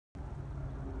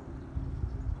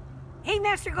Hey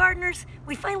Master Gardeners,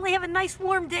 we finally have a nice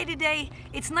warm day today.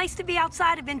 It's nice to be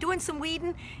outside. I've been doing some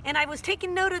weeding and I was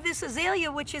taking note of this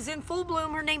azalea which is in full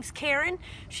bloom. Her name's Karen.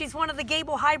 She's one of the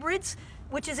Gable hybrids,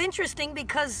 which is interesting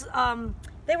because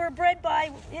they were bred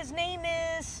by, his name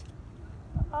is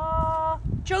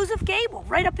Joseph Gable,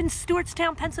 right up in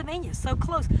Stewartstown, Pennsylvania. So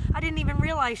close. I didn't even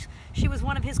realize she was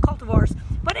one of his cultivars.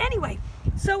 But anyway,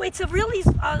 so it's a really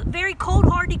very cold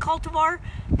hardy cultivar.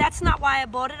 That's not why I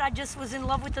bought it. I just was in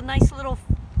love with the nice little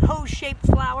hose-shaped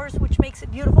flowers, which makes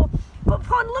it beautiful. But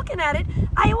upon looking at it,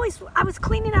 I was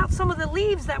cleaning out some of the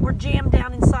leaves that were jammed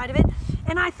down inside of it,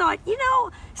 and I thought, you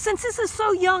know, since this is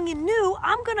so young and new,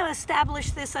 I'm going to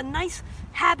establish this a nice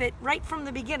habit right from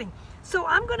the beginning. So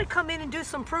I'm going to come in and do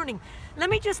some pruning.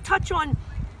 Let me just touch on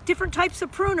different types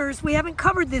of pruners. We haven't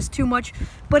covered this too much,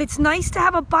 but it's nice to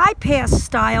have a bypass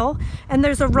style, and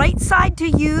there's a right side to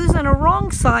use and a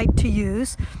wrong side to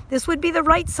use. This would be the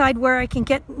right side where I can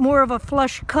get more of a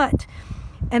flush cut,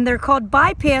 and they're called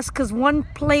bypass because one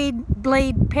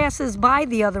blade passes by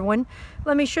the other one.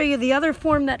 Let me show you the other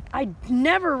form that I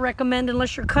never recommend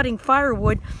unless you're cutting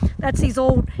firewood. That's these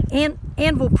old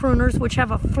anvil pruners, which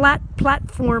have a flat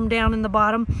platform down in the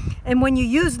bottom, and when you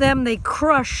use them they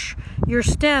crush your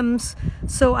stems.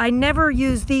 So I never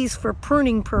use these for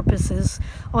pruning purposes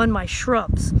on my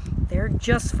shrubs. They're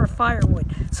just for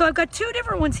firewood. So I've got two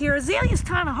different ones here. Azalea's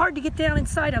kind of hard to get down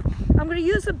inside of. I'm going to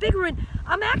use a bigger one.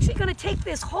 I'm actually going to take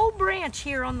this whole branch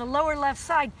here on the lower left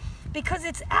side because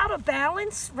it's out of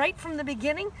balance right from the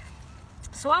beginning.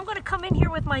 So I'm going to come in here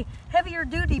with my heavier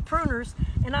duty pruners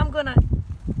and I'm going to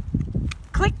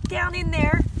click down in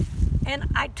there, and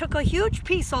I took a huge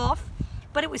piece off,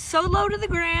 but it was so low to the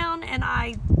ground, and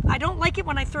I don't like it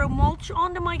when I throw mulch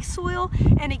onto my soil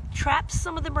and it traps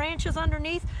some of the branches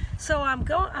underneath. So I'm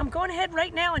going ahead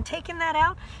right now and taking that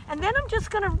out, and then I'm just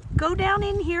going to go down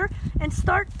in here and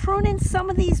start pruning some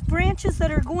of these branches that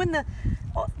are going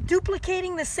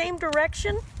duplicating the same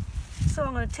direction. So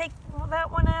I'm going to take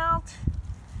that one out.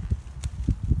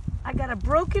 I got a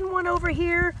broken one over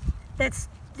here.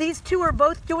 These two are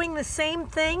both doing the same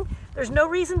thing. There's no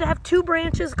reason to have two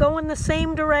branches going the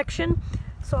same direction.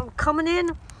 So I'm coming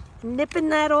in, nipping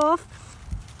that off.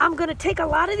 I'm going to take a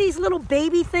lot of these little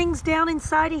baby things down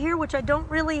inside of here, which I don't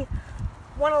really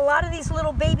want a lot of these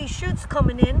little baby shoots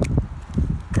coming in.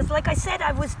 Because like I said,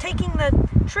 I was taking the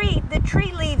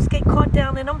tree leaves get caught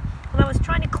down in them, and I was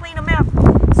trying to clean them out.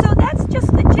 So that's just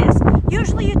the gist.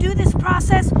 Usually you do this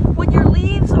process when your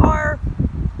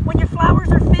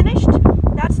flowers are finished.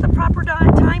 That's the proper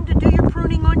time to do your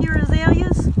pruning on your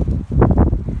azaleas.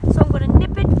 So I'm going to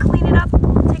nip it, clean it up,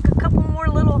 take a couple more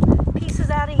little pieces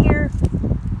out of here.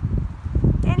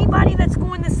 Anybody that's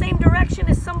going the same direction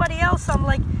as somebody else, I'm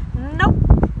like, nope.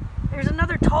 There's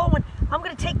another tall one. I'm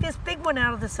going to take this big one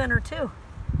out of the center too.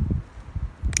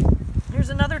 There's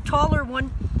another taller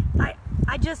one.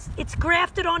 It's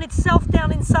grafted on itself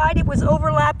down inside. It was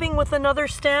overlapping with another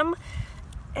stem,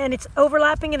 and it's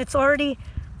overlapping, and it's already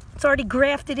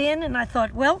grafted in, and I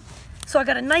thought, well, so I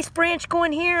got a nice branch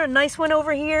going here, a nice one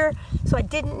over here, so I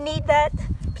didn't need that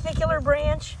particular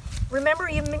branch. Remember,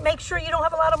 you make sure you don't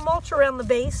have a lot of mulch around the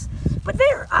base. But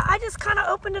there, I just kind of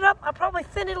opened it up. I'll probably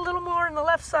thin it a little more on the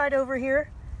left side over here.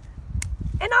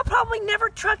 And I'll probably never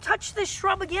touch this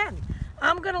shrub again.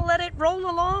 I'm going to let it roll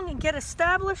along and get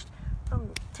established. I'll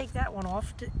take that one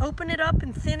off to open it up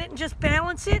and thin it and just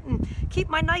balance it and keep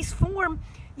my nice form.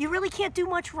 You really can't do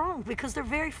much wrong because they're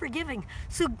very forgiving.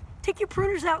 So take your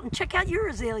pruners out and check out your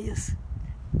azaleas.